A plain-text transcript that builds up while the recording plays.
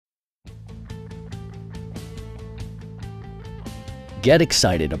Get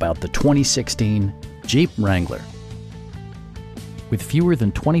excited about the 2016 Jeep Wrangler. With fewer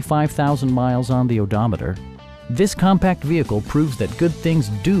than 25,000 miles on the odometer, this compact vehicle proves that good things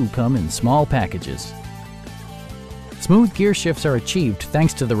do come in small packages. Smooth gear shifts are achieved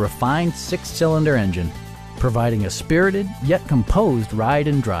thanks to the refined 6-cylinder engine, providing a spirited yet composed ride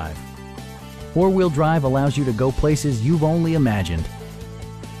and drive. Four-wheel drive allows you to go places you've only imagined.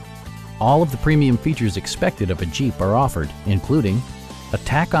 All of the premium features expected of a Jeep are offered, including a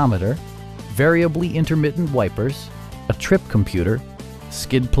tachometer, variably intermittent wipers, a trip computer,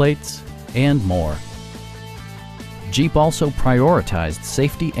 skid plates, and more. Jeep also prioritized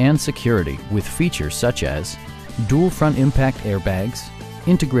safety and security with features such as dual front impact airbags,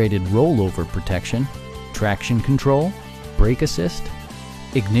 integrated rollover protection, traction control, brake assist,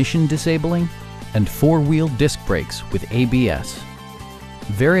 ignition disabling, and four-wheel disc brakes with ABS.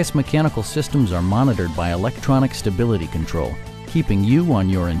 Various mechanical systems are monitored by electronic stability control, keeping you on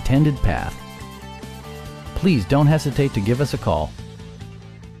your intended path. Please don't hesitate to give us a call.